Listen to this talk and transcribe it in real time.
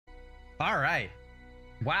All right.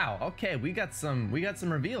 Wow. Okay, we got some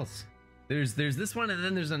reveals. There's this one, and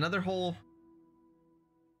then there's another whole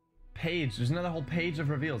page. There's another whole page of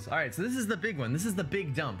reveals. All right, so this is the big one. This is the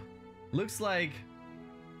big dump. It looks like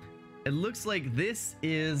this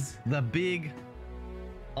is the big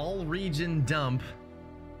all region dump,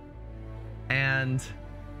 and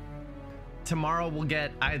tomorrow we'll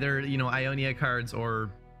get either, you know, Ionia cards or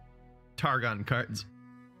Targon cards,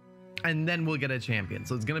 and then we'll get a champion.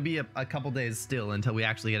 So it's gonna be a couple days still until we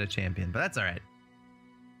actually get a champion, but that's all right.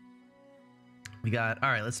 We got, all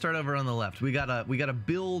right, let's start over on the left. We got a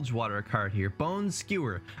Bilgewater card here. Bone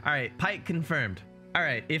Skewer. All right, Pike confirmed. All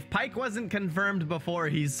right, if Pike wasn't confirmed before,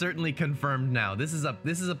 he's certainly confirmed now. This is a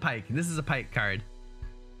Pike. This is a Pike card.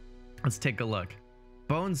 Let's take a look.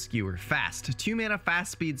 Bone Skewer, fast. 2 mana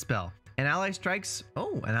fast speed spell. An ally strikes,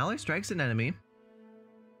 an ally strikes an enemy,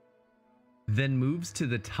 then moves to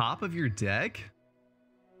the top of your deck.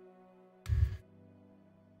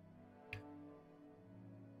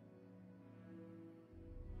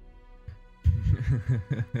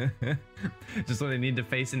 Just when I need to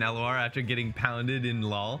face an LOR after getting pounded in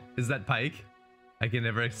LOL. Is that Pike? I can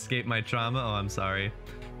never escape my trauma. Oh, I'm sorry.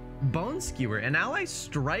 Bone Skewer. An ally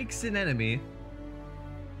strikes an enemy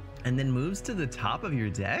and then moves to the top of your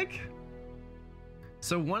deck.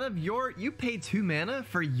 So one of you pay 2 mana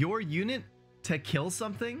for your unit to kill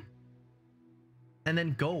something and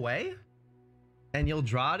then go away, and you'll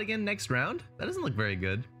draw it again next round? That doesn't look very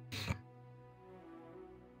good.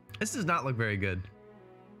 This does not look very good.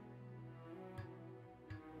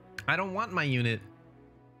 I don't want my unit.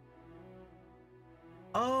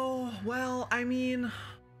 Oh, well, I mean,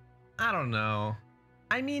 I don't know.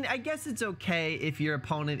 I mean, I guess it's okay if your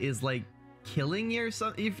opponent is like killing you or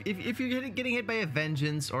something. If you're getting hit by a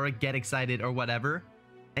Vengeance or a Get Excited or whatever,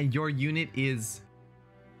 and your unit is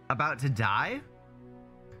about to die,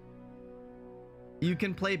 you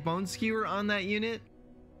can play Bone Skewer on that unit,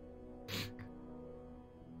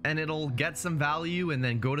 and it'll get some value and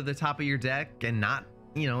then go to the top of your deck and not,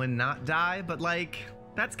 you know, and not die. But like,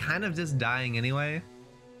 that's kind of just dying anyway.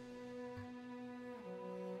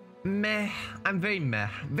 Meh. I'm very meh.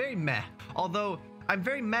 Very meh. Although I'm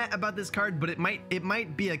very meh about this card, but it might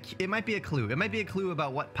be a clue. It might be a clue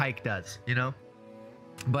about what Pike does, you know?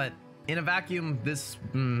 But in a vacuum, this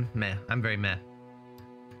meh. I'm very meh.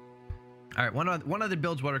 All right, one other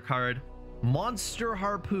Bilgewater card. Monster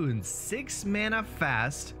Harpoon, 6 mana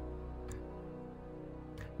fast.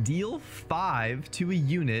 Deal 5 to a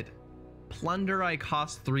unit. Plunder I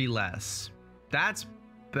cost 3 less. That's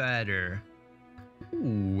better.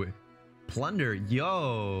 Ooh. Plunder,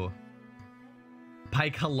 yo.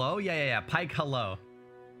 Pike hello? Yeah. Pike hello.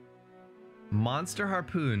 Monster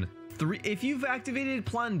Harpoon. 3. If you've activated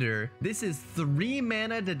Plunder, this is 3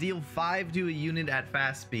 mana to deal 5 to a unit at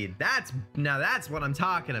fast speed. Now that's what I'm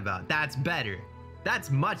talking about. That's better. That's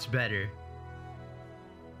much better.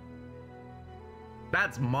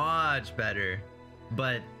 That's much better.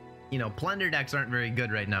 But, you know, Plunder decks aren't very good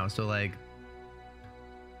right now, so like,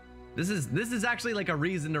 this is actually like a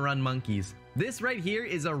reason to run monkeys. This right here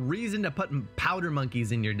is a reason to put powder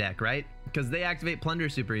monkeys in your deck, right? Because they activate Plunder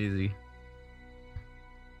super easy.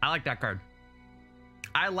 I like that card.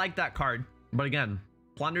 I like that card. But again,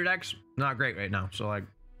 Plunder decks, not great right now. So like,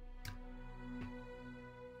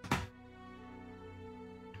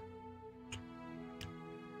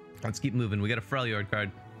 let's keep moving. We got a Freljord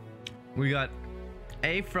card. We got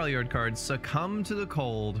a Freljord card. Succumb to the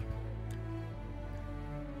Cold.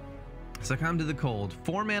 Succumb to the Cold.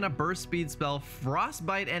 4 mana burst speed spell.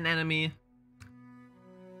 Frostbite an enemy.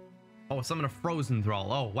 Oh, summon a Frozen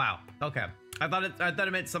Thrall. Oh, wow. Okay. I thought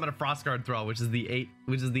it meant summon a Frostguard Thrall, which is the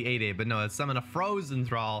 8/8, but no, it's summon a Frozen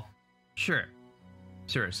Thrall. Sure.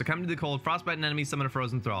 Succumb to the Cold, frostbite an enemy, summon a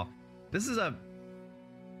Frozen Thrall. This is a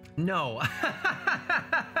no.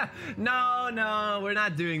 No, we're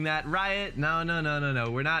not doing that. Riot. No.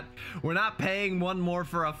 We're not paying 1 more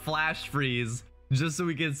for a flash freeze just so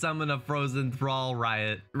we can summon a Frozen Thrall.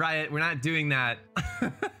 Riot, we're not doing that.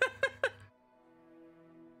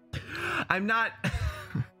 I'm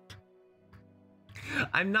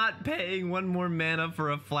not paying 1 more mana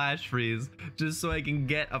for a flash freeze just so I can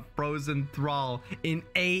get a Frozen Thrall in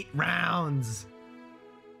 8 rounds.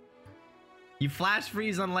 You flash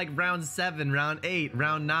freeze on like round 7, round 8,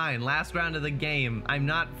 round 9, last round of the game. I'm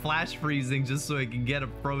not flash freezing just so I can get a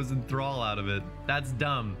Frozen Thrall out of it. That's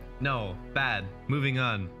dumb. No, bad. Moving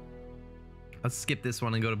on. Let's skip this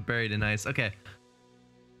one and go to Buried in Ice. Okay.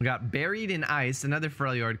 We got Buried in Ice, another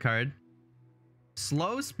Freljord card.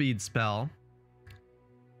 Slow speed spell.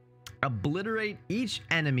 Obliterate each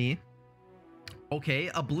enemy Okay,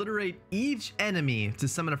 obliterate each enemy to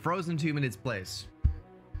summon a frozen tomb in its place.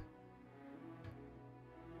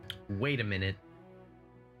 Wait a minute.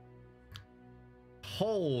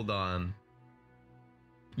 Hold on.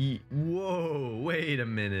 Whoa, wait a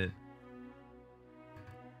minute.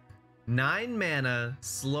 9 mana,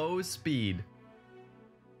 slow speed.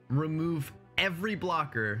 Remove every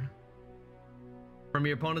blocker from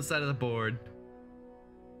your opponent's side of the board.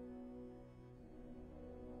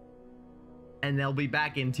 And they'll be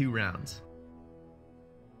back in 2 rounds.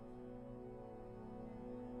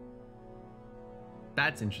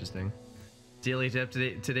 That's interesting. See you later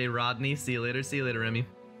today, Rodney. See you later, Remy.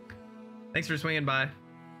 Thanks for swinging by.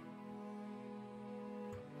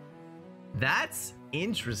 That's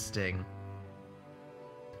interesting.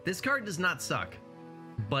 This card does not suck,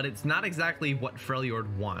 but it's not exactly what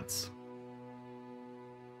Freljord wants.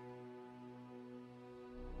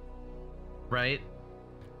 Right?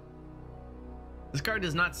 This card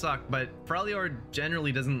does not suck, but Freljord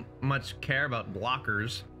generally doesn't much care about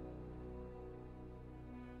blockers.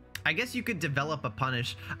 I guess you could develop a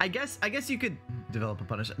punish. I guess you could develop a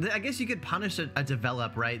punish. I guess you could punish a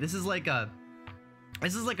develop, right? This is like a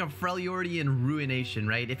Freljordian ruination,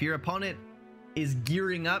 right? If your opponent is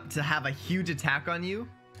gearing up to have a huge attack on you,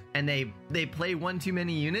 and they play one too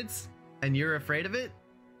many units, and you're afraid of it,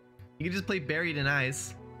 you can just play Buried in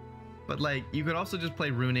Ice. But like, you could also just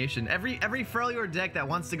play Ruination. Every Freljord deck that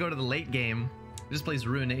wants to go to the late game just plays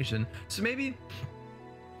Ruination. So maybe,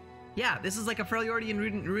 yeah, this is like a Freljordian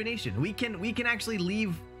Ruination. We can actually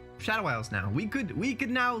leave Shadow Isles now. We could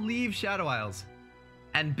now leave Shadow Isles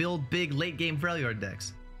and build big late game Freljord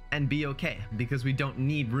decks and be okay, because we don't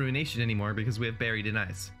need Ruination anymore because we have Buried in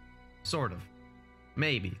Ice. Sort of.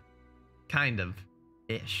 Maybe. Kind of.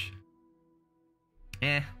 Ish.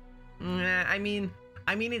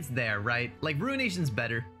 I mean it's there, right? Like, Ruination's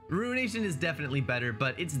better. Ruination is definitely better,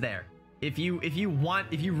 but it's there. If you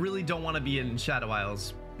really don't want to be in Shadow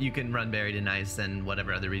Isles, you can run Buried in Ice and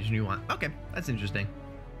whatever other region you want. Okay, that's interesting.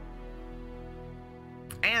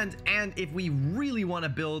 And if we really want to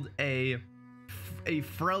build a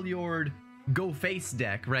Freljord go face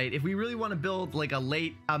deck, right? If we really want to build like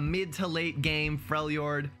a mid to late game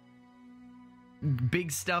Freljord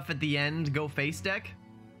big stuff at the end go face deck,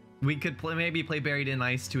 we could maybe play Buried in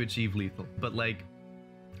Ice to achieve lethal. But like,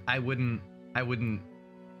 I wouldn't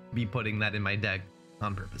be putting that in my deck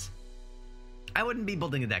on purpose. I wouldn't be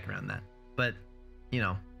building a deck around that. But, you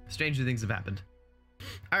know, stranger things have happened.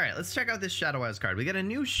 All right, let's check out this Shadow Isles card. We got a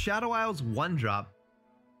new Shadow Isles 1-drop.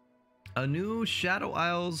 A new Shadow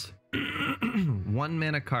Isles 1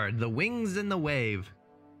 mana card. The Wings in the Wave.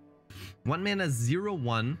 1 mana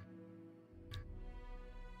 0/1.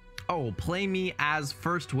 Oh, play me as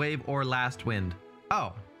First Wave or Last Wind.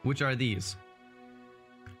 Oh, which are these?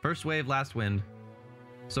 First Wave, Last Wind.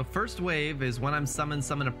 So First Wave is when I'm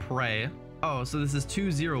summon a prey. Oh, so this is 2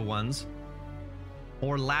 0/1s.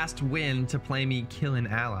 Or Last Wind to play me kill an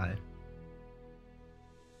ally.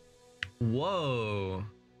 Whoa.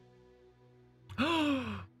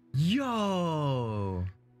 Yo.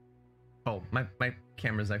 Oh, my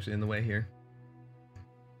camera's actually in the way here.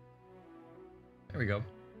 There we go.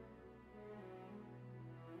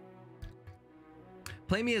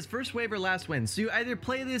 Play me as First Wave or Last Wind. So you either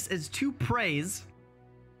play this as 2 preys.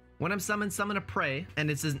 When I'm summon a prey,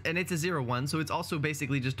 and it's a 0/1, so it's also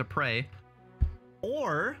basically just a prey.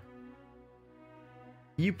 Or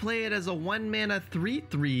you play it as a 1 mana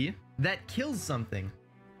 3/3 that kills something.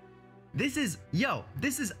 This is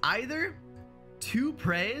either 2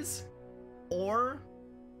 preys or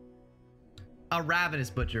a Ravenous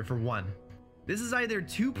Butcher for 1. This is either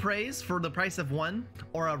 2 preys for the price of 1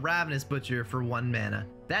 or a Ravenous Butcher for 1 mana.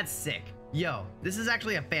 That's sick. Yo, this is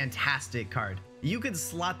actually a fantastic card. You could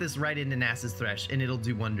slot this right into Nasus Thresh and it'll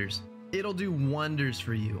do wonders. It'll do wonders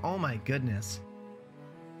for you. Oh my goodness.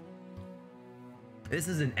 This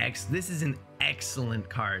is an excellent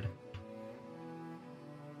card.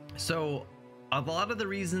 So, a lot of the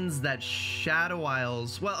reasons that Shadow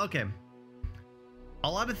Isles, well, okay. A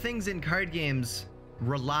lot of things in card games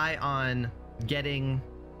rely on getting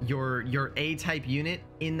your A-type unit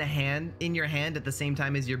in your hand at the same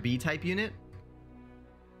time as your B-type unit.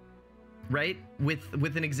 Right?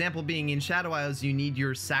 With an example being in Shadow Isles, you need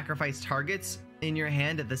your sacrifice targets in your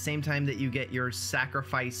hand at the same time that you get your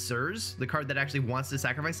sacrificers, the card that actually wants to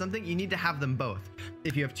sacrifice something. You need to have them both.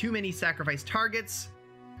 If you have too many sacrifice targets,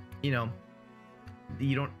 you know,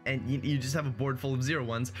 you don't, and you just have a board full of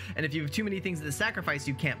 0/1s. And if you have too many things to sacrifice,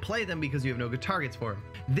 you can't play them because you have no good targets for them.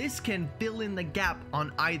 This can fill in the gap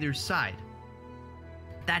on either side.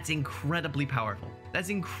 That's incredibly powerful. That's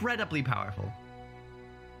incredibly powerful.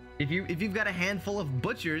 If you've got a handful of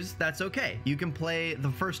butchers, that's okay. You can play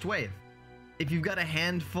the first wave. If you've got a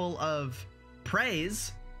handful of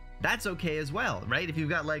praise, that's okay as well, right? If you've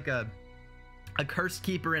got like a cursed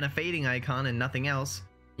keeper and a fading icon and nothing else,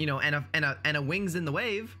 you know, and a wings in the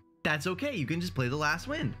wave, that's okay. You can just play the last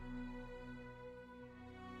wind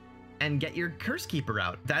and get your curse keeper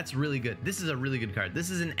out. That's really good. This is a really good card.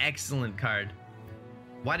 This is an excellent card.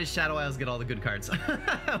 Why does Shadow Isles get all the good cards?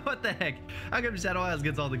 What the heck? How come Shadow Isles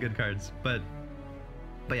gets all the good cards? But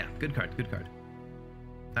yeah, good card, good card.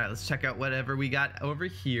 All right, let's check out whatever we got over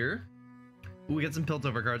here. Ooh, we got some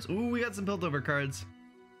Piltover cards. Ooh, we got some Piltover cards.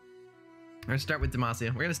 We're gonna start with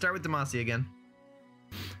Demacia. We're gonna start with Demacia again.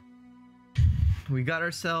 We got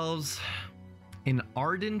ourselves an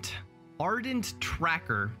Ardent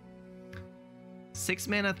Tracker. 6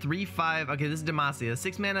 mana, 3/5. Okay, this is Demacia.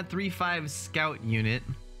 6 mana, 3/5 scout unit.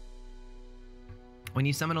 When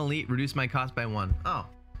you summon elite, reduce my cost by 1. Oh.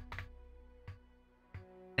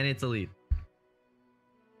 And it's elite.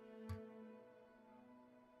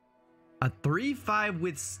 A 3/5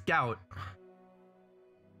 with scout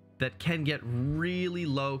that can get really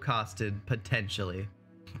low costed potentially.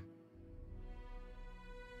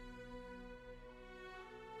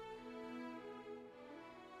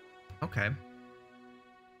 Okay.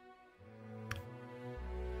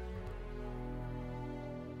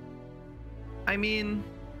 I mean,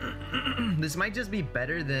 this might just be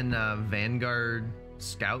better than Vanguard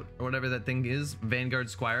Scout or whatever that thing is. Vanguard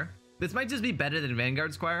Squire. This might just be better than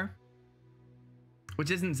Vanguard Squire, which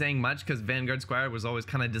isn't saying much because Vanguard Squire was always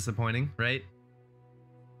kind of disappointing, right?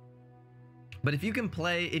 But if you can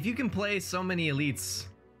play so many elites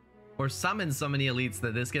or summon so many elites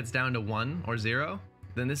that this gets down to 1 or 0,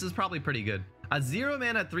 then this is probably pretty good. A 0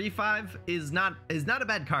 mana 3/5 is not a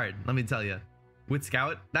bad card, let me tell you. With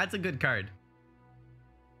Scout, that's a good card.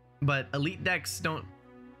 But elite decks don't,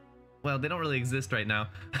 well, they don't really exist right now.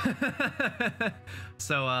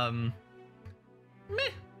 So meh.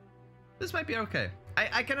 This might be okay.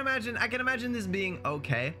 I can imagine this being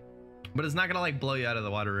okay, but it's not gonna like blow you out of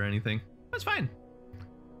the water or anything. That's fine.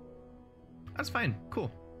 That's fine.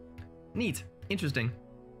 Cool. Neat. Interesting.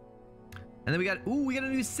 And then we got a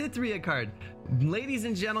new Cithria card. Ladies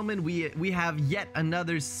and gentlemen, we have yet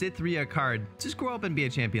another Cithria card. Just grow up and be a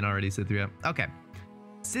champion already, Cithria. Okay.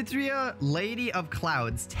 Cithria, Lady of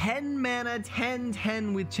Clouds, 10 mana,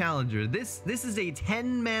 10/10 with Challenger. This is a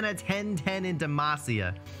 10 mana, 10/10 in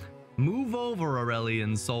Demacia. Move over,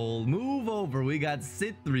 Aurelion Sol. Move over. We got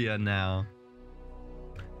Cithria now.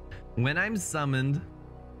 When I'm summoned,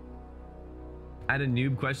 I had a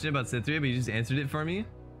noob question about Cithria, but you just answered it for me.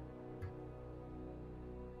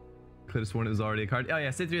 Could have sworn it was already a card. Oh yeah,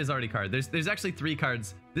 Cithria is already a card. There's actually 3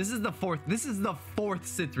 cards. This is the fourth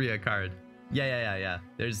Cithria card. Yeah.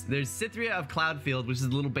 There's Cithria of Cloudfield, which is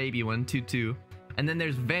the little baby one, 2/2. And then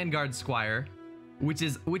there's Vanguard Squire, which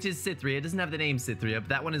is Cithria. It doesn't have the name Cithria, but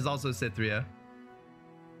that one is also Cithria.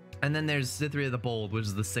 And then there's Cithria the Bold, which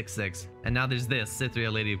is the 6/6. And now there's this,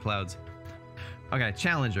 Cithria Lady of Clouds. Okay,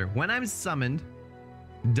 Challenger. When I'm summoned,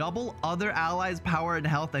 double other allies' power and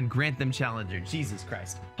health and grant them Challenger. Jesus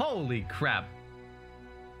Christ. Holy crap.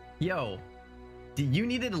 Yo, you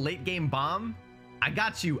needed a late game bomb? I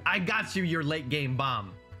got you your late game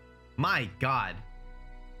bomb. My God.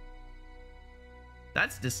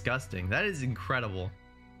 That's disgusting. That is incredible.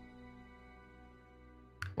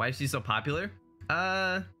 Why is she so popular?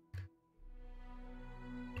 I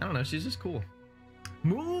don't know, she's just cool.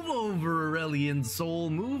 Move over, Aurelion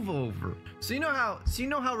Sol, move over. So you know how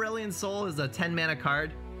Aurelion Sol is a 10 mana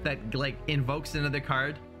card that like invokes another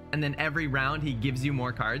card and then every round he gives you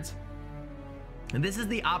more cards? And this is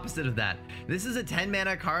the opposite of that. This is a 10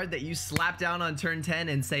 mana card that you slap down on turn 10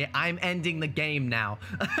 and say, I'm ending the game now.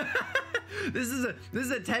 This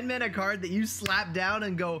is a 10 mana card that you slap down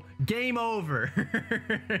and go, game over.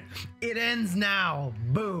 It ends now.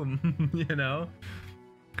 Boom. You know?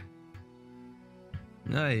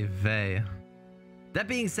 Oy vey. That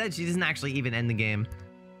being said, she doesn't actually even end the game.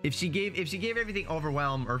 If she gave everything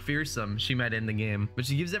Overwhelm or Fearsome, she might end the game. But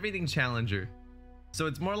she gives everything Challenger. So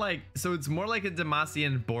it's more like a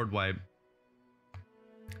Demacian board wipe.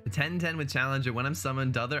 10/10 with Challenger. When I'm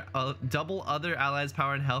summoned, double other allies'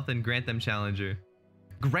 power and health and grant them Challenger.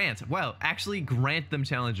 Grant. Well, actually grant them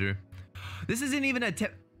Challenger. This isn't even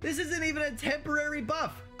a temporary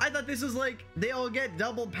buff. I thought this was like they all get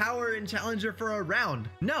double power and Challenger for a round.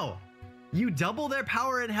 No. You double their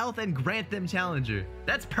power and health and grant them Challenger.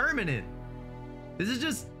 That's permanent. This is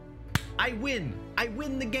just I win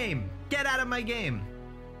the game. Get out of my game.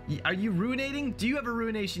 Are you ruinating? Do you have a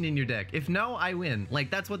ruination in your deck? If no, I win.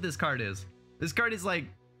 Like, that's what this card is. This card is like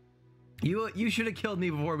You should have killed me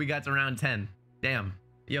before we got to round 10. Damn.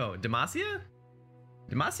 Yo, Demacia?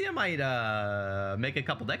 Demacia might make a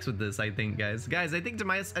couple decks with this, I think, guys. Guys, I think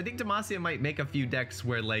Demacia might make a few decks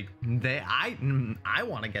where like I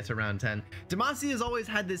want to get to round 10. Demacia has always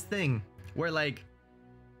had this thing where like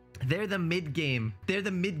they're the mid game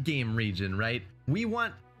region, right? We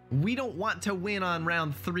don't want to win on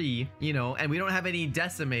round 3, you know, and we don't have any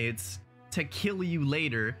decimates to kill you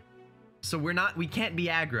later. So we can't be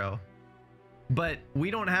aggro. But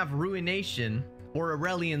we don't have Ruination or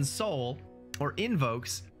Aurelian Soul or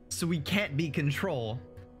Invokes, so we can't be control.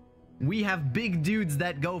 We have big dudes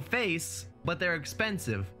that go face, but they're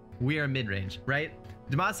expensive. We are mid-range, right?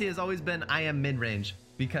 Demacia has always been I am mid-range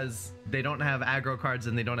because they don't have aggro cards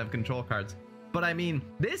and they don't have control cards. But I mean,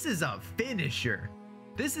 this is a finisher.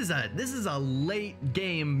 This is a late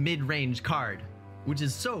game mid-range card, which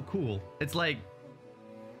is so cool. It's like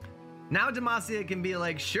now Demacia can be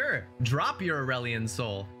like, sure, drop your Aurelian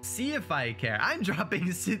Soul. See if I care. I'm dropping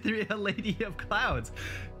Cytheria, Lady of Clouds,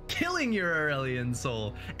 killing your Aurelian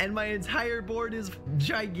Soul, and my entire board is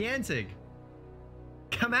gigantic.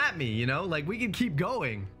 Come at me, you know? Like, we can keep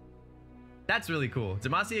going. That's really cool.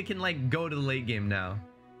 Demacia can, like, go to the late game now.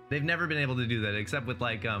 They've never been able to do that, except with,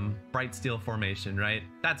 like, Bright Steel Formation, right?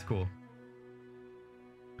 That's cool.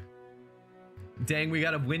 Dang, we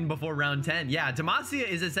gotta win before round 10. Yeah, Demacia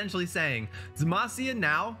is essentially saying, Demacia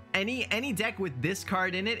now, any deck with this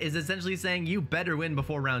card in it is essentially saying you better win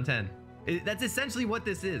before round 10. That's essentially what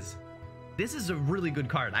this is. This is a really good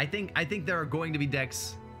card. I think there are going to be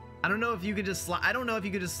decks. I don't know if you could just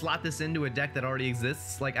slot this into a deck that already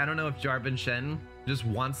exists. Like, I don't know if Jarvan Shen just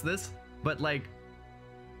wants this, but like,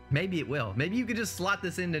 maybe it will. Maybe you could just slot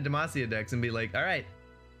this into Demacia decks and be like, all right,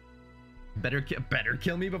 better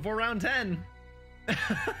kill me before round 10.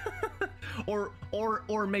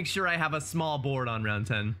 or make sure I have a small board on round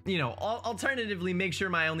 10. You know, alternatively, make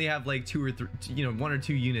sure I only have like 2 or 3, you know, 1 or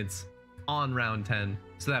 2 units on round 10,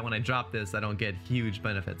 so that when I drop this, I don't get huge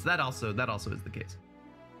benefits. That also is the case.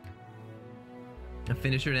 A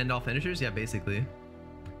finisher to end all finishers? Yeah, basically.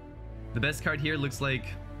 The best card here looks like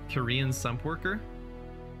Korean Sump Worker.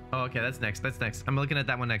 Oh, okay, that's next. I'm looking at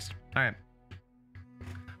that one next. All right.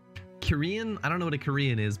 Korean, I don't know what a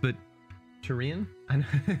Korean is, but Tyrian?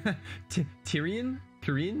 Tyrian?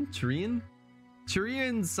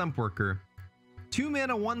 Tyrian Sump Worker. 2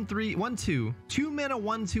 mana 1/3 1/2. 2 mana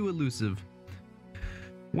 1/2 elusive.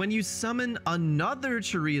 When you summon another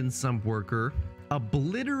Tyrian Sump Worker,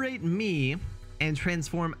 obliterate me and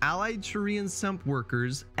transform allied Tyrian Sump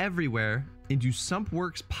Workers everywhere into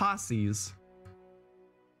Sumpworks posses.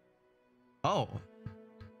 Oh.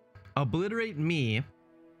 Obliterate me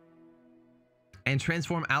and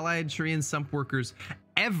transform allied Tyrian Sump Workers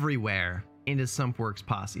everywhere into Sumpworks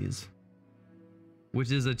posses,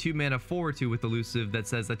 which is a 2 mana 4/2 with elusive that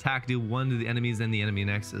says attack, deal 1 to the enemies and the enemy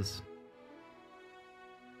nexus.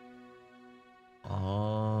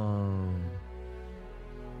 Oh,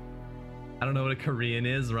 I don't know what a Korean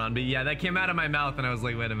is, Ron, but yeah, that came out of my mouth and I was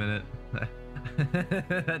like, wait a minute.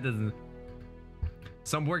 That doesn't.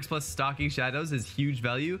 Sumpworks plus Stalking Shadows is huge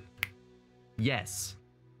value. Yes.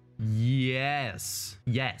 Yes.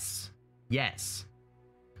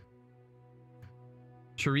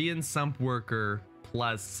 Tyrian Sump Worker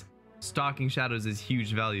plus Stalking Shadows is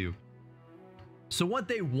huge value. So what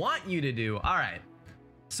they want you to do, all right.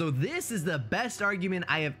 So this is the best argument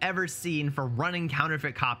I have ever seen for running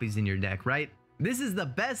counterfeit copies in your deck, right? This is the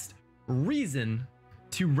best reason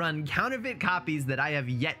to run counterfeit copies that I have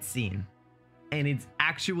yet seen. And it's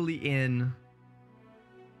actually in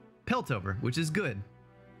Piltover, which is good.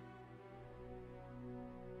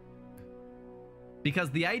 Because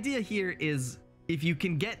the idea here is if you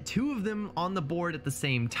can get 2 of them on the board at the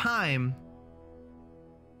same time,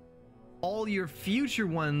 all your future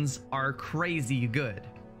ones are crazy good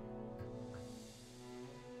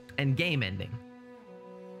and game ending.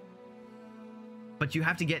 But you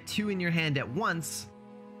have to get 2 in your hand at once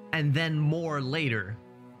and then more later.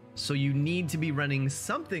 So you need to be running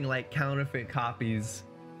something like counterfeit copies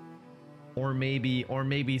or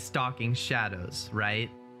maybe Stalking Shadows,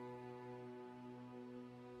 right?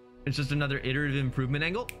 It's just another iterative improvement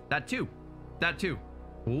angle. That too.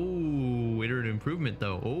 Ooh, iterative improvement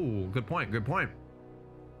though. Oh, good point.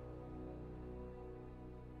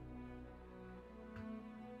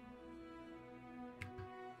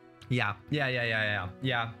 Yeah.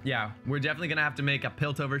 We're definitely gonna have to make a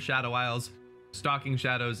Piltover Shadow Isles, Stalking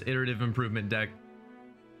Shadows, iterative improvement deck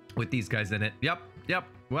with these guys in it. Yep.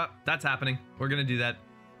 Well, that's happening. We're gonna do that.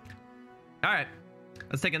 All right.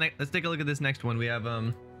 Let's take a look at this next one. We have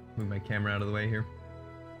move my camera out of the way here.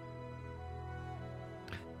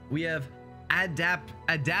 We have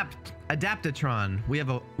Adaptatron. We have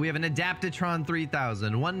an Adaptatron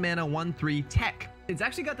 3000. 1 mana, 1/3 tech. It's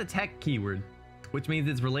actually got the tech keyword, which means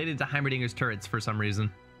it's related to Heimerdinger's turrets for some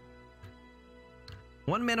reason.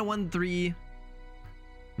 1 mana, 1/3.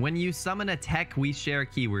 When you summon a tech, we share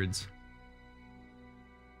keywords.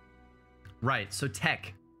 Right, so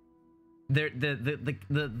tech. The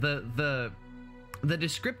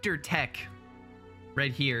descriptor tech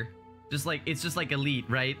right here, it's just like elite,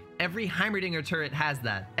 right? Every Heimerdinger turret has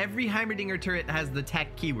that. Every Heimerdinger turret has the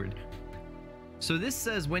tech keyword. So this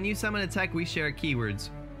says when you summon a tech, we share keywords.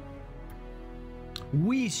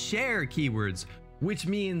 We share keywords, which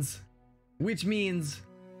means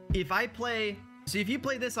if I play, so if you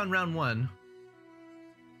play this on round 1,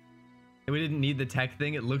 we didn't need the tech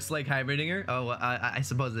thing. It looks like Heimerdinger. Oh, I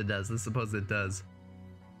suppose it does. Let's suppose it does.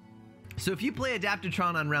 So if you play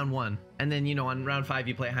Adaptatron on round 1, and then, you know, on round 5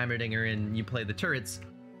 you play Heimerdinger and you play the turrets.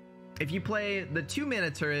 If you play the 2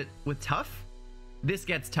 mana turret with tough, this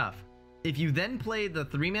gets tough. If you then play the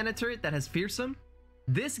 3 mana turret that has fearsome,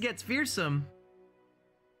 this gets fearsome,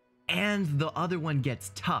 and the other one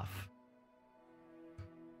gets tough.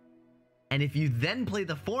 And if you then play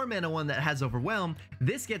the 4 mana one that has overwhelm,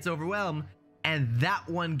 this gets overwhelm, and that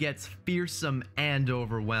one gets fearsome and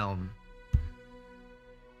overwhelm.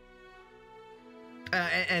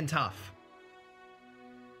 And tough.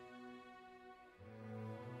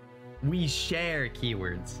 We share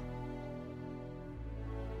keywords.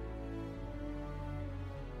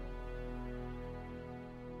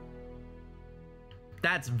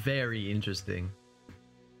 That's very interesting.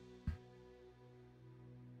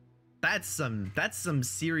 That's some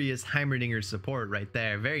serious Heimerdinger support right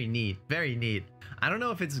there. Very neat. Very neat. I don't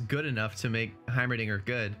know if it's good enough to make Heimerdinger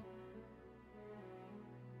good.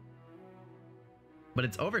 But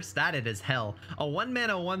it's overstated as hell. A 1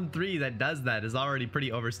 mana 1/3 that does that is already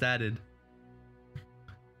pretty overstated.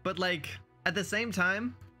 But like, at the same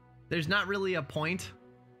time, there's not really a point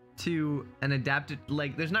to an adapted,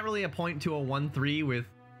 like there's not really a point to a 1/3 with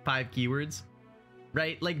 5 keywords.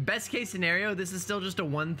 Right? Like, best case scenario, this is still just a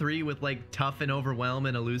 1/3 with like tough and overwhelm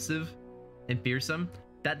and elusive and fearsome.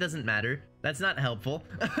 That doesn't matter. That's not helpful.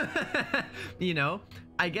 You know,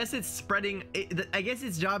 I guess it's spreading. I guess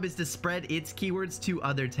its job is to spread its keywords to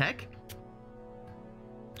other tech,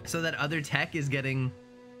 so that other tech is getting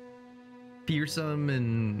fearsome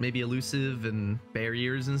and maybe elusive and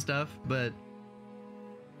barriers and stuff. But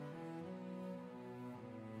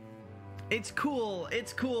it's cool.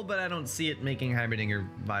 It's cool, but I don't see it making Heimerdinger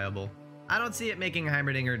viable. I don't see it making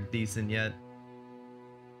Heimerdinger decent yet.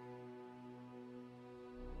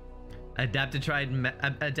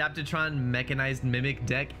 Adaptatron mechanized mimic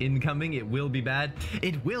deck incoming. It will be bad.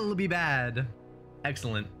 It will be bad.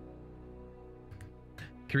 Excellent.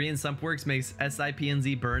 Korean Sumpworks makes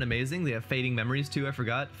SIPNZ burn amazing. They have Fading Memories too, I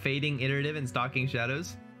forgot. Fading Iterative and Stalking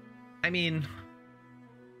Shadows. I mean,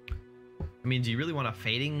 do you really want a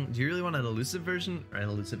fading? Do you really want an elusive version, or an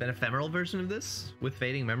elusive and ephemeral version of this with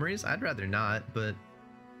Fading Memories? I'd rather not, but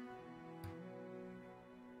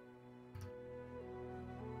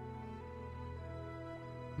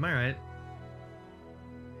am I right?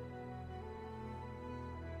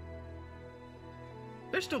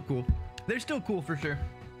 They're still cool. They're still cool for sure.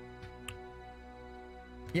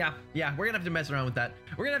 Yeah, we're gonna have to mess around with that.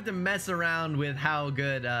 We're gonna have to mess around with how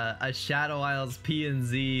good a Shadow Isles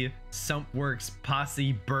PNZ Sumpworks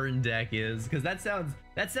Posse burn deck is, because that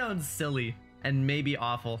sounds silly and maybe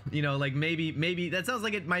awful. You know, like maybe that sounds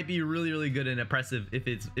like it might be really good and oppressive if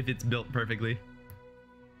it's built perfectly.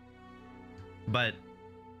 But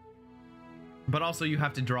also you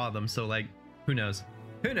have to draw them, so like, who knows?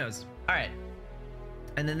 Who knows? All right.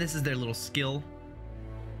 And then this is their little skill.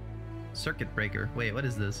 Circuit Breaker. Wait, what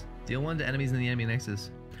is this? Deal 1 to enemies in the enemy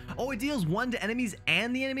nexus. Oh, it deals 1 to enemies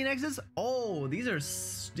and the enemy nexus? Oh,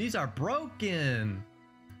 these are broken.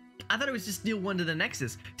 I thought it was just deal 1 to the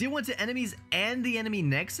nexus. Deal 1 to enemies and the enemy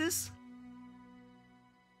nexus?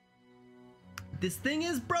 This thing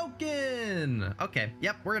is broken. Okay,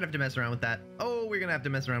 yep, we're gonna have to mess around with that. Oh, we're gonna have to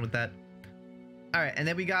mess around with that. All right, and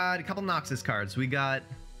then we got a couple Noxus cards. We got,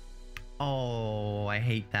 oh, I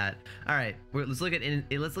hate that. All right, let's look at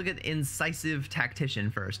Incisive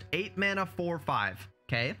Tactician first. 8 mana, 4/5.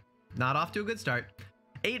 Okay, not off to a good start.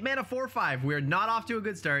 8 mana, 4/5. We're not off to a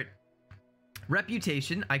good start.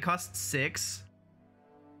 Reputation. I cost 6.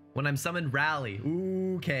 When I'm summoned, rally.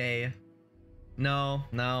 Okay. No.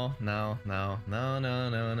 Oh.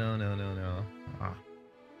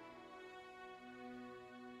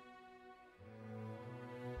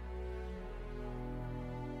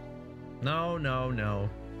 No.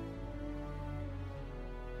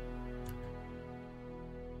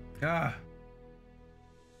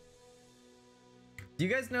 Do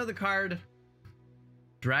you guys know the card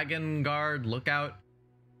Dragon Guard Lookout?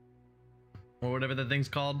 Or whatever that thing's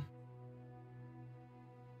called?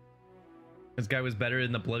 This guy was better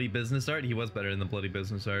in the Bloody Business art? He was better in the Bloody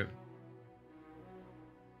Business art.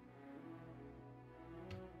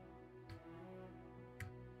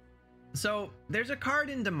 So, there's a card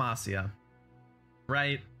in Demacia,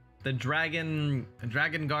 right? The Dragon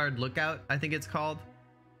Guard Lookout, I think it's called.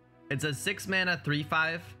 It's a 6 mana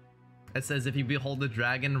 3/5. It says if you behold the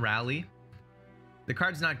dragon, rally. The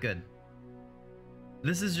card's not good.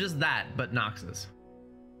 This is just that, but Noxus.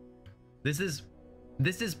 This is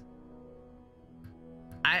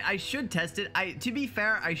I should test it. To be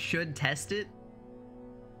fair, I should test it.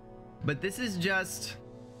 But this is just,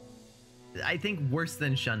 I think, worse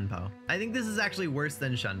than Shunpo. I think this is actually worse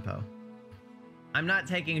than Shunpo. I'm not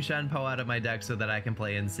taking Shunpo out of my deck so that I can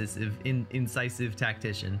play Incisive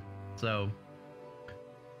Tactician. So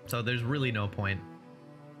there's really no point.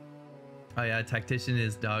 Oh yeah, Tactician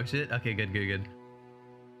is dog shit. Okay, good.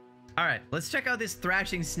 All right, let's check out this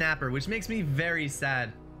Thrashing Snapper, which makes me very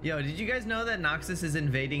sad. Yo, did you guys know that Noxus is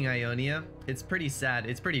invading Ionia? It's pretty sad.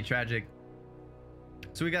 It's pretty tragic.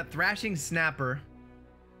 So we got Thrashing Snapper,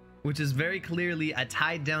 which is very clearly a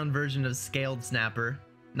tied down version of Scaled Snapper.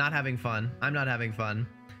 Not having fun. I'm not having fun.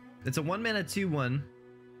 It's a 1 mana 2/1.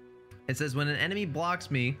 It says when an enemy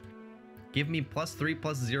blocks me, give me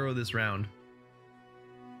 +3/+0 this round.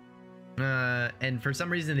 And for some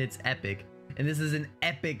reason it's epic. And this is an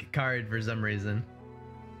epic card for some reason.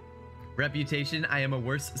 Reputation, I am a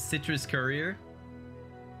worse Citrus Courier.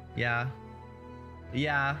 Yeah.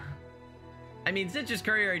 I mean, Citrus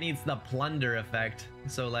Courier needs the plunder effect.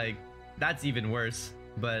 So like, that's even worse,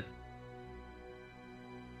 but...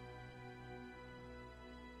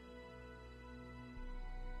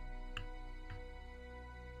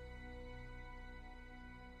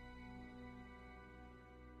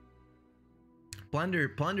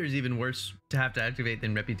 Plunder is even worse to have to activate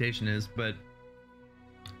than Reputation is, but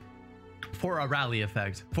for a rally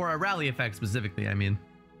effect. For a rally effect specifically, I mean.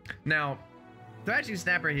 Now, Thrashing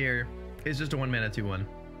Snapper here is just a 1 mana 2/1.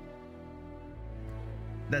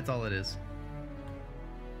 That's all it is.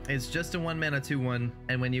 It's just a 1 mana 2/1,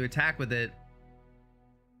 and when you attack with it,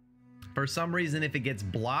 for some reason, if it gets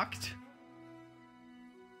blocked,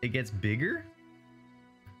 it gets bigger.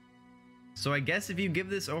 So I guess if you give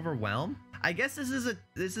this Overwhelm, I guess this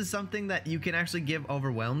is something that you can actually give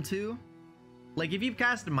Overwhelm to. Like if you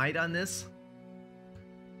cast Might on this,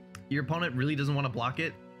 your opponent really doesn't want to block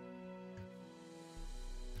it.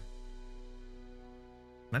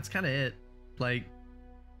 That's kind of it. Like,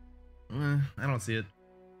 I don't see it.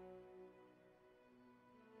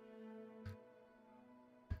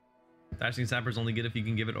 Thrashing Snapper's only good if you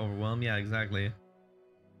can give it Overwhelm. Yeah, exactly.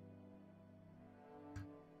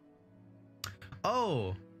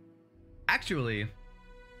 Oh, actually,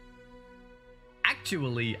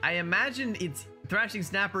 I imagine it's Thrashing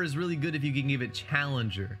Snapper is really good if you can give it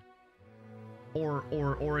Challenger,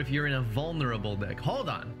 or if you're in a vulnerable deck. Hold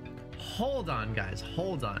on, guys,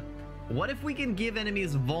 hold on. What if we can give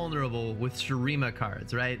enemies vulnerable with Shurima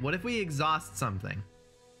cards, right? What if we exhaust something?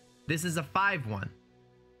 This is a 5/1.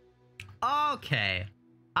 Okay,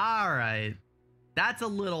 all right, that's a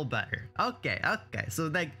little better. Okay,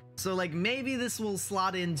 so like maybe this will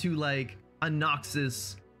slot into like a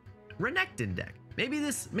Noxus Renekton deck. Maybe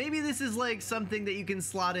this is like something that you can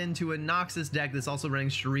slot into a Noxus deck that's also running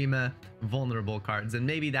Shurima vulnerable cards, and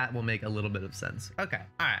maybe that will make a little bit of sense. Okay,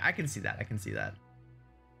 all right, I can see that.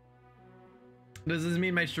 Does this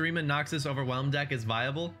mean my Shurima Noxus Overwhelm deck is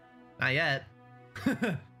viable? Not yet.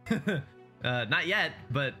 Not yet,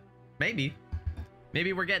 but maybe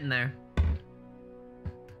we're getting there.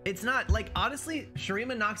 It's not like, honestly,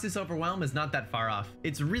 Shurima Noxus Overwhelm is not that far off.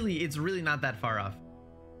 It's really not that far off.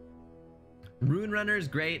 Rune Runner is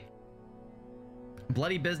great.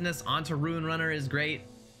 Bloody Business onto Rune Runner is great.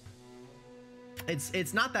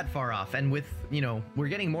 It's not that far off, and with, you know, we're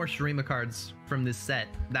getting more Shurima cards from this set.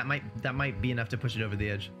 That might be enough to push it over the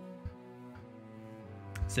edge.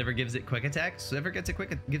 Sivir gives it quick attack. Sivir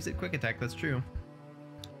gives it quick attack. That's true.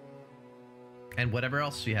 And whatever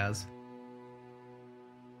else she has.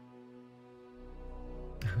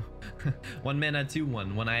 1 mana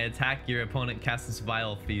 2/1. When I attack, your opponent casts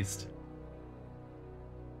Vile Feast.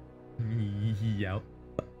 Yep.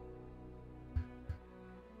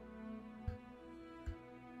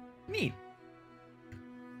 Neat.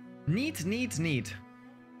 Neat.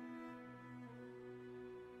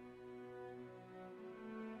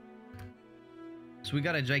 So we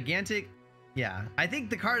got a gigantic, yeah. I think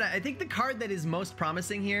the card that is most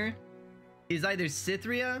promising here is either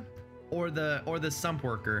Cithria or the Sump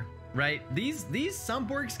Worker. right? These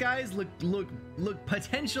Sumpworks guys look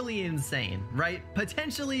potentially insane, right?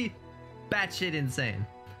 Potentially batshit insane,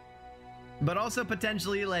 but also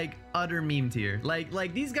potentially like utter meme tier.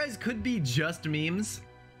 Like these guys could be just memes,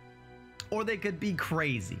 or they could be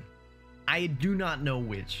crazy. I do not know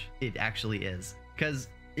which it actually is, because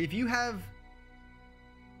if you have,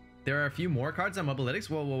 there are a few more cards on Mobalytics.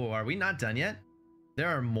 Whoa, are we not done yet? There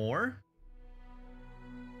are more?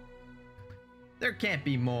 There can't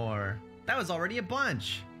be more. That was already a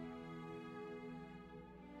bunch.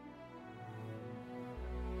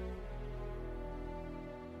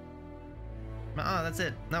 That's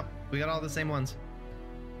it. Nope, we got all the same ones.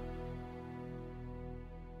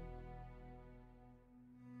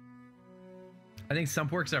 I think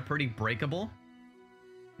Sumpworks are pretty breakable.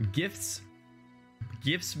 Gifts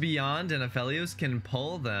Beyond and Aphelios can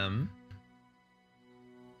pull them.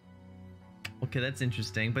 Okay, that's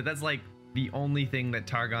interesting, but that's like the only thing that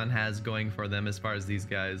Targon has going for them as far as these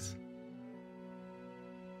guys.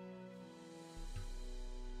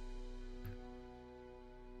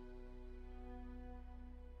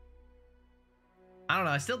 I don't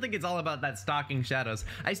know. I still think it's all about that stalking shadows.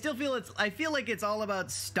 I feel like it's all about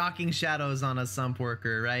stalking shadows on a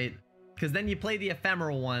Sumpworker, right? Because then you play the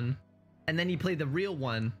ephemeral one, and then you play the real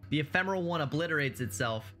one. The ephemeral one obliterates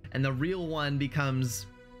itself, and the real one becomes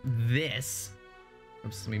this.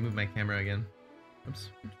 Oops, let me move my camera again. Oops.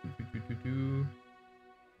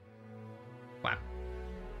 Wow.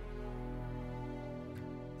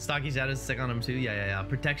 Stalking shadows sick on them too. Yeah.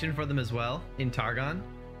 Protection for them as well in Targon.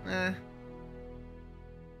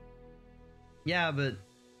 Yeah, but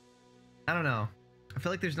I don't know. I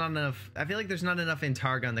feel like there's not enough. I feel like there's not enough in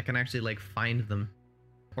Targon that can actually like find them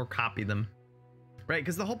or copy them, right?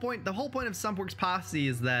 Because the whole point of Sumpworks Posse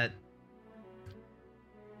is that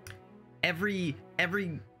every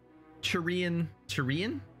Kyrian?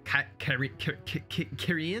 I'm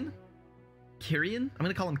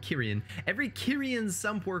gonna call him Kyrian. Every Kyrian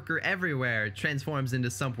Sumpworker everywhere transforms into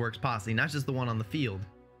Sumpworks Posse, not just the one on the field.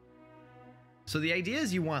 So the idea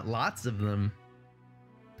is you want lots of them,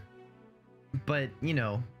 but you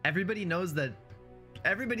know, everybody knows that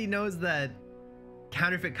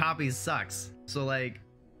counterfeit copies sucks. So like,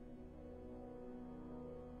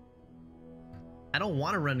 I don't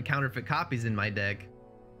want to run counterfeit copies in my deck,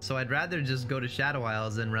 so I'd rather just go to Shadow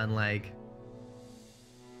Isles and run like,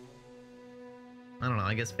 I don't know,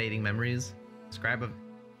 I guess Fading Memories, Scribe of,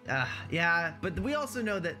 yeah, but we also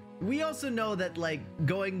know that like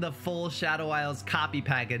going the full Shadow Isles copy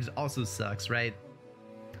package also sucks, right?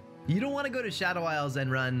 You don't want to go to Shadow Isles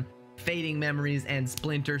and run Fading Memories and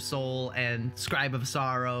Splinter Soul and Scribe of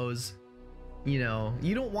Sorrows. You know,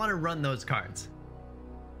 you don't want to run those cards.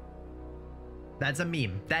 That's a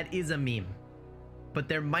meme. That is a meme. But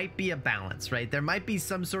there might be a balance, right? There might be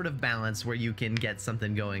some sort of balance where you can get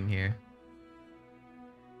something going here.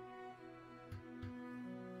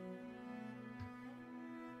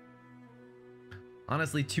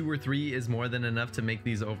 Honestly, 2 or 3 is more than enough to make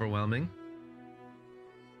these overwhelming.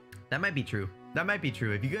 That might be true. That might be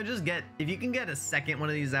true. If you can get a second one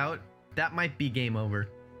of these out, that might be game over.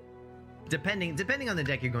 Depending on the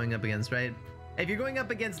deck you're going up against, right? If you're going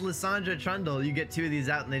up against Lissandra Trundle, you get 2 of these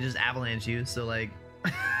out and they just avalanche you. So like,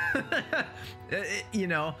 you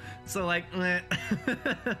know, so like,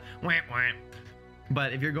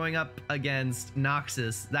 but if you're going up against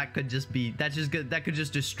Noxus, that could just be, that's just good. That could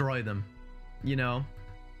just destroy them, you know,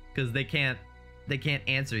 because they can't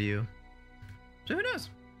answer you. So who knows?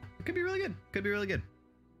 It could be really good. Could be really good.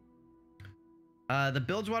 The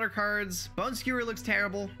Bilgewater cards. Bone Skewer looks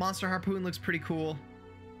terrible. Monster Harpoon looks pretty cool.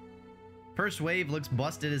 First Wave looks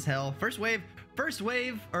busted as hell. First Wave,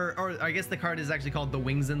 or I guess the card is actually called the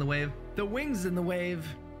Wings in the Wave. The Wings in the Wave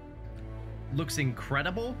looks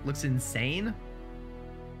incredible. Looks insane.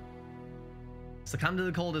 Succumb to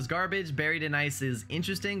the Cold is garbage. Buried in Ice is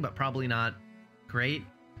interesting, but probably not great.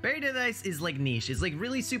 Buried in Ice is like niche. It's like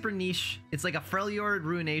really super niche. It's like a Freljord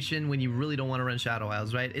Ruination when you really don't want to run Shadow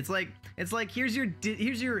Isles, right? It's like here's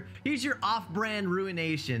your off-brand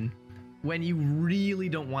Ruination when you really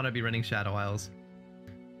don't want to be running Shadow Isles.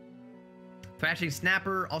 Thrashing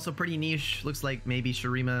Snapper, also pretty niche. Looks like maybe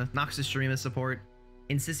Shurima, Noxus Shurima support.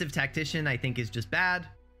 Incisive Tactician, I think is just bad.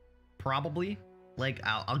 Probably. Like,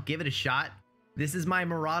 I'll give it a shot. This is my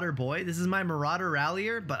Marauder boy. This is my Marauder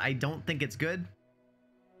Rallier, but I don't think it's good.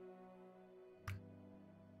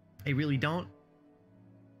 I really don't.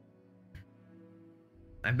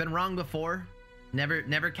 I've been wrong before.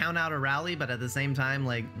 Never count out a rally, but at the same time,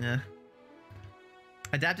 like, eh.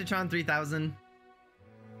 Adaptatron 3000.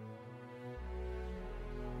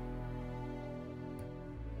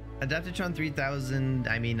 Adaptatron 3000,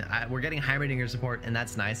 I mean, we're getting Heimerdinger support, and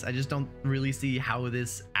that's nice. I just don't really see how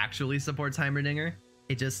this actually supports Heimerdinger.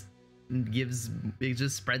 It just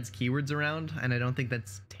spreads keywords around, and I don't think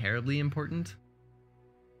that's terribly important.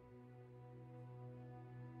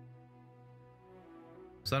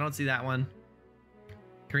 So I don't see that one.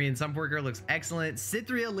 Korean Sumpworker looks excellent.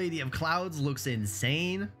 Cythria, Lady of Clouds, looks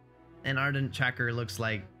insane. And Ardent Tracker looks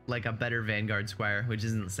like a better Vanguard Squire, which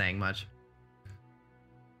isn't saying much.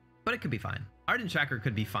 But it could be fine. Ardent Tracker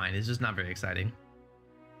could be fine. It's just not very exciting.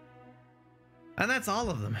 And that's all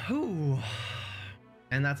of them. Ooh.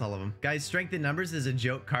 And that's all of them. Guys, Strength in Numbers is a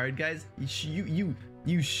joke card, guys.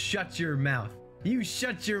 You shut your mouth. You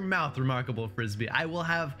shut your mouth, Remarkable Frisbee. I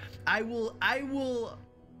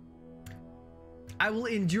will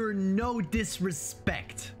endure no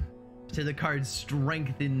disrespect to the card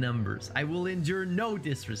Strength in Numbers. I will endure no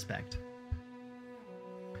disrespect.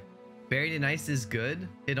 Buried in Ice is good.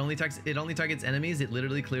 It only targets enemies. It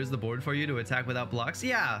literally clears the board for you to attack without blocks.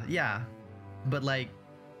 Yeah. But like,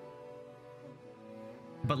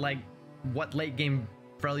 what late game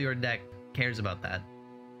Freljord deck cares about that?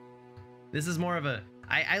 This is more of a,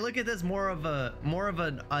 I look at this more of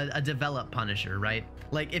a develop Punisher, right?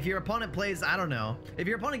 Like if your opponent plays, I don't know, if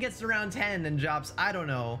your opponent gets to round 10 and drops, I don't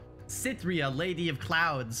know, Cythria, Lady of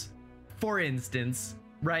Clouds, for instance,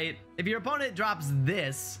 right? If your opponent drops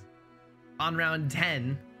this on round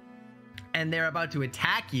 10 and they're about to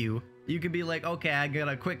attack you, you could be like, okay, I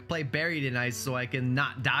gotta quick play Buried in Ice so I can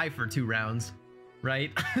not die for 2 rounds,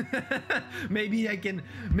 right? maybe I can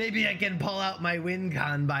pull out my win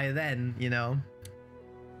con by then, you know?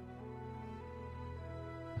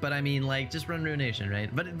 But I mean, like, just run Ruination, right?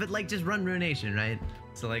 But like, just run Ruination, right?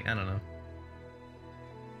 So like, I don't know.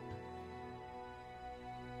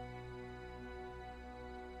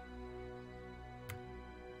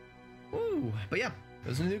 Ooh, but yeah,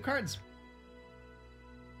 those are the new cards.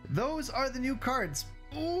 Those are the new cards.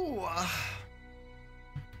 Ooh,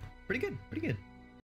 pretty good, pretty good.